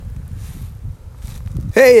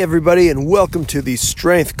Hey everybody, and welcome to the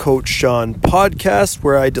Strength Coach Sean podcast,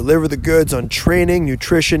 where I deliver the goods on training,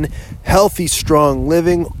 nutrition, healthy, strong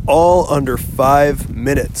living, all under 5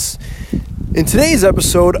 minutes. In today's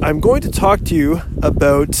episode, I'm going to talk to you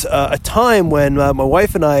about a time when my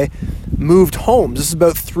wife and I moved homes. This is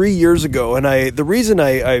about 3 years ago, and the reason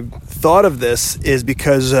I thought of this is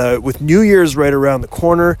because with New Year's right around the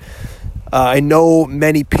corner, I know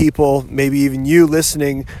many people, maybe even you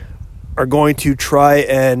listening, are going to try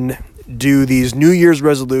and do these New Year's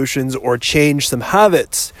resolutions or change some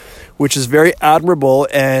habits, which is very admirable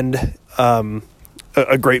and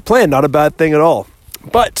a great plan, not a bad thing at all.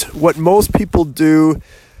 But what most people do,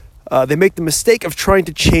 they make the mistake of trying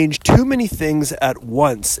to change too many things at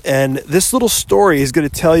once. And this little story is going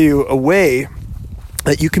to tell you a way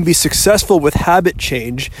that you can be successful with habit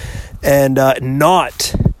change and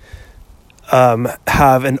not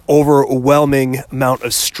have an overwhelming amount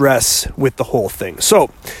of stress with the whole thing. So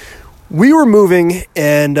we were moving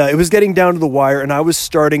and it was getting down to the wire and I was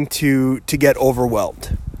starting to get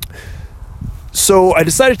overwhelmed. So I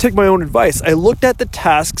decided to take my own advice. I looked at the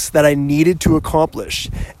tasks that I needed to accomplish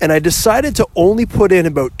and I decided to only put in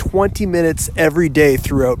about 20 minutes every day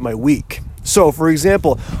throughout my week. So for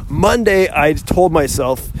example, Monday I told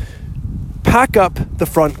myself, pack up the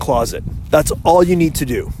front closet. That's all you need to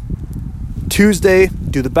do. Tuesday,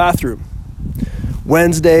 do the bathroom.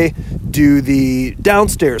 Wednesday, do the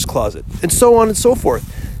downstairs closet, and so on and so forth.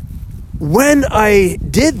 When I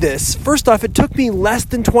did this, first off, it took me less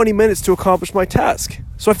than 20 minutes to accomplish my task.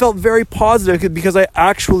 So I felt very positive because I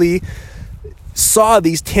actually saw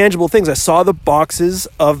these tangible things. I saw the boxes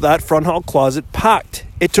of that front hall closet packed.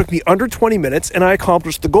 It took me under 20 minutes and I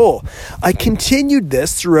accomplished the goal. I continued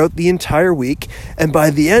this throughout the entire week, and by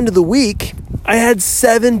the end of the week, I had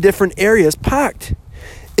 7 different areas packed.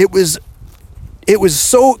 It was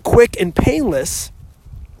so quick and painless.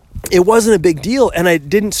 It wasn't a big deal, and it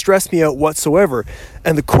didn't stress me out whatsoever.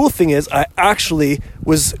 And the cool thing is I actually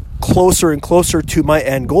was closer and closer to my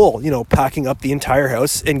end goal, packing up the entire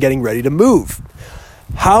house and getting ready to move.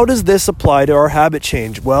 How does this apply to our habit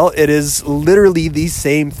change? Well, it is literally the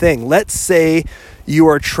same thing. Let's say you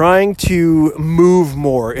are trying to move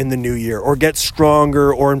more in the new year or get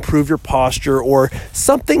stronger or improve your posture or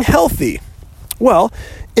something healthy. Well,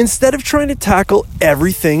 instead of trying to tackle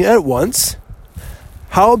everything at once,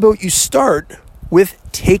 how about you start with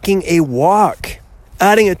taking a walk,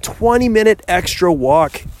 adding a 20-minute extra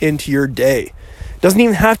walk into your day. Doesn't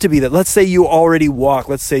even have to be that. Let's say you already walk.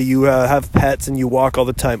 Let's say you have pets and you walk all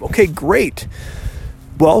the time. Okay, great.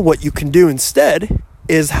 Well, what you can do instead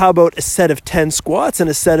is how about a set of 10 squats and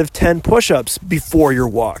a set of 10 push-ups before your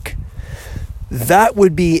walk? That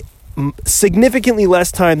would be significantly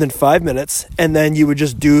less time than 5 minutes, and then you would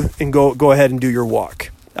just do and go ahead and do your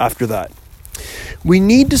walk after that. We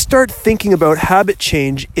need to start thinking about habit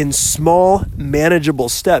change in small, manageable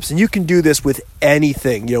steps. And you can do this with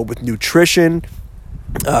anything, with nutrition,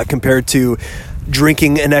 compared to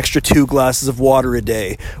drinking an extra 2 glasses of water a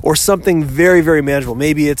day, or something very, very manageable.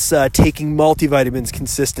 Maybe it's taking multivitamins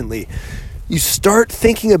consistently. You start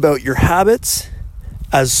thinking about your habits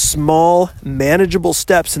as small, manageable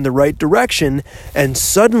steps in the right direction, and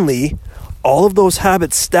suddenly all of those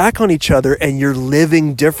habits stack on each other and you're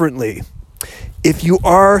living differently. If you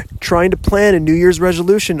are trying to plan a New Year's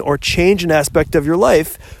resolution or change an aspect of your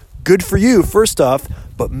life, good for you, first off,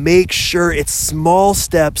 but make sure it's small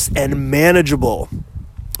steps and manageable.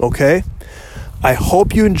 Okay? I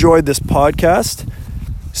hope you enjoyed this podcast.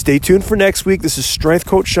 Stay tuned for next week. This is Strength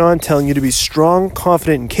Coach Sean telling you to be strong,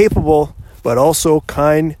 confident, and capable, but also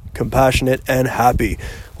kind, compassionate, and happy.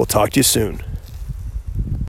 We'll talk to you soon.